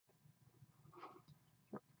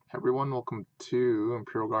Everyone, welcome to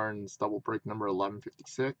Imperial Gardens double break number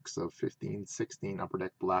 1156 of 1516 Upper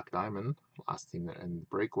Deck Black Diamond. Last team that ended the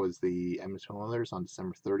break was the Edmonton Oilers on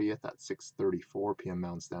December 30th at 6:34 p.m.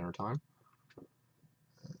 Mountain Standard Time.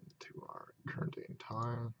 And to our current date and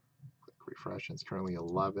time, click refresh, and it's currently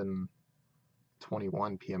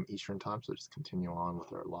 11:21 p.m. Eastern Time, so just continue on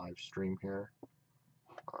with our live stream here,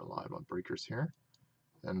 our live on breakers here.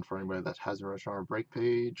 And for anybody that hasn't registered on our break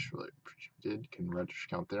page, like you did, can register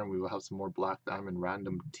account there, and we will have some more Black Diamond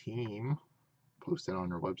random team posted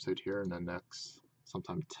on our website here in the next,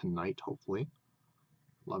 sometime tonight, hopefully,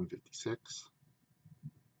 11:56.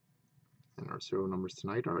 And our serial numbers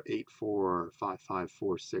tonight are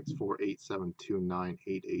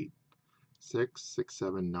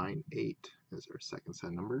 845546487298866798 is our second set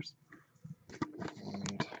of numbers.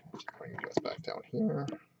 And just bring you guys back down here.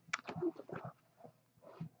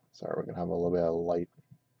 Sorry, we're going to have a little bit of light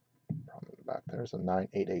problem in the back there. So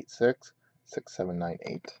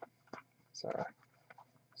 9886-6798 is our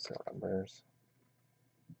serial numbers.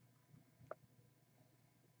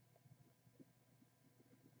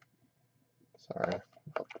 Sorry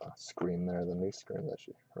about the screen there, the new screen that's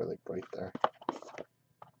really bright there.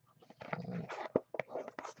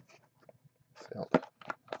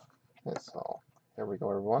 So here we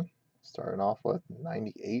go, everyone. Starting off with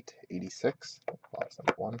 9886, box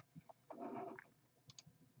number 1.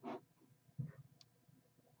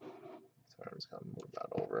 So I'm just going to move that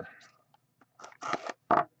over.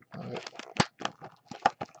 All right.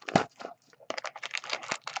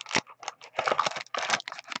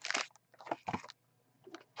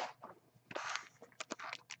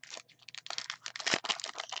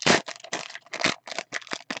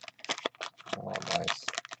 Oh, nice.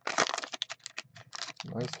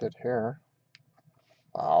 Nice hit here.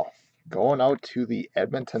 Wow. Going out to the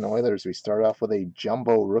Edmonton Oilers, we start off with a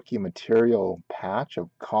jumbo rookie material patch of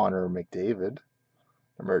Connor McDavid,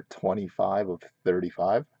 number 25 of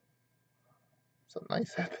 35. So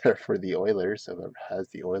nice hit there for the Oilers. So whoever has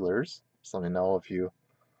the Oilers, just let me know if you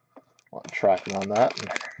want tracking on that.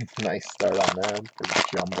 Nice start on there for the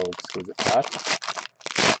jumbo exquisite patch.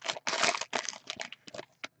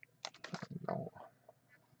 No.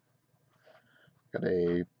 Got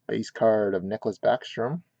a base card of Nicholas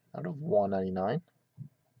Backstrom out of 199.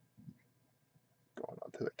 Going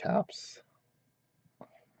on to the Caps.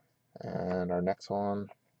 And our next one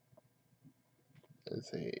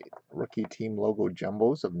is a rookie team logo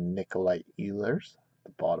jumbos of Nikolai Ehlers,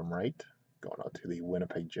 the bottom right, going out to the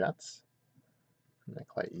Winnipeg Jets.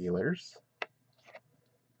 Nikolai Ehlers.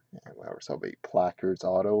 And we also have a placards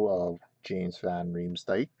auto of James Van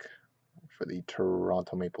Riemsdyk for the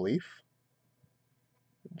Toronto Maple Leaf.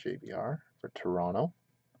 JBR for Toronto.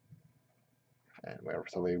 And we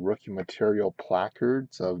also have a rookie material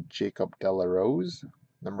placards of Jacob Delarose,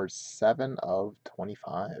 number 7 of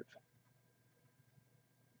 25.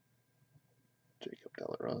 Jacob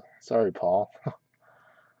Delarose. Sorry, Paul.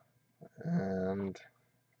 And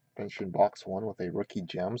finish in box 1 with a rookie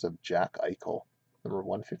gems of Jack Eichel, number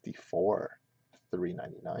 154,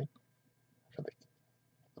 $3.99 for the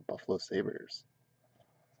Buffalo Sabres.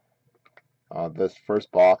 This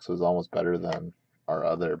first box was almost better than our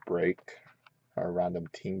other break, our random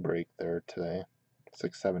team break there today,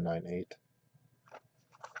 6798.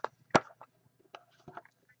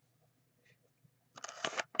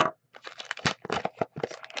 Box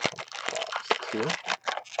 2.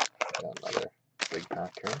 Got another big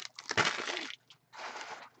pack here.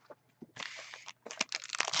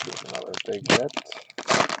 Here's another big hit.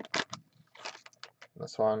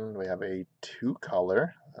 This one we have a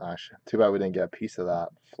 2-color. Actually, too bad we didn't get a piece of that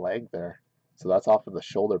flag there. So that's off of the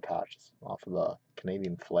shoulder patch, off of the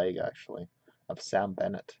Canadian flag actually, of Sam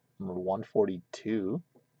Bennett, number 142,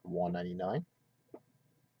 199.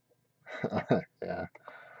 Yeah,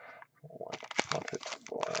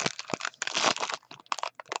 154.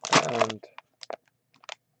 And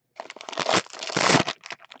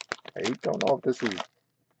I don't know if this is.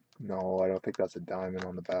 No, I don't think that's a diamond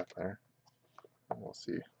on the back there. We'll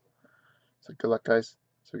see. So good luck, guys.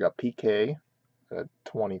 So we got PK at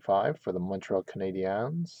 25 for the Montreal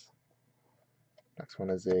Canadiens. Next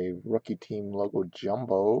one is a rookie team logo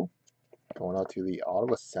jumbo going out to the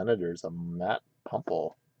Ottawa Senators of Matt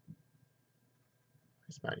Pumple.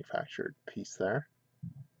 Nice manufactured piece there.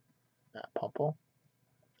 Matt Pumple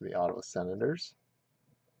for the Ottawa Senators.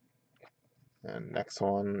 And next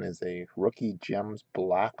one is a rookie gems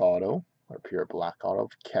black auto, or pure black auto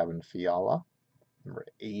of Kevin Fiala, number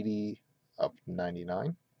 80 of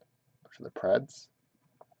 99 for the Preds.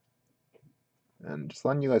 And just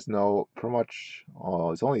letting you guys know, pretty much,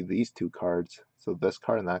 oh, it's only these two cards. So this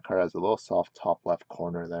card and that card has a little soft top left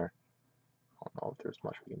corner there. I don't know if there's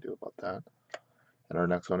much we can do about that. And our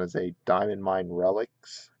next one is a Diamond Mine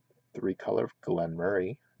Relics, 3-color Glen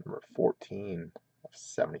Murray, number 14 of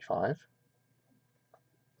 75.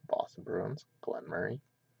 Boston Bruins, Glen Murray.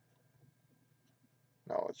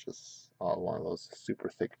 No, it's just one of those super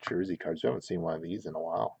thick jersey cards. We haven't seen one of these in a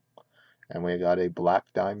while. And we got a Black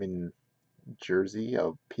Diamond jersey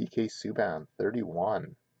of PK Subban,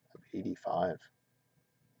 31 of 85.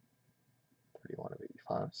 31 of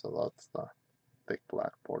 85. So that's the thick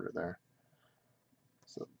black border there.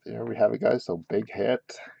 So there we have it, guys. So big hit,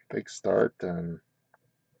 big start, and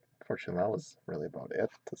unfortunately that was really about it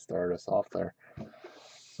to start us off there.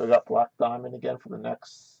 So we got Black Diamond again for the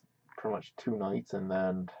next pretty much 2 nights, and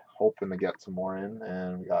then hoping to get some more in.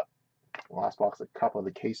 And we got last box of Cup of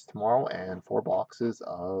the Case tomorrow, and 4 boxes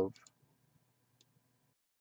of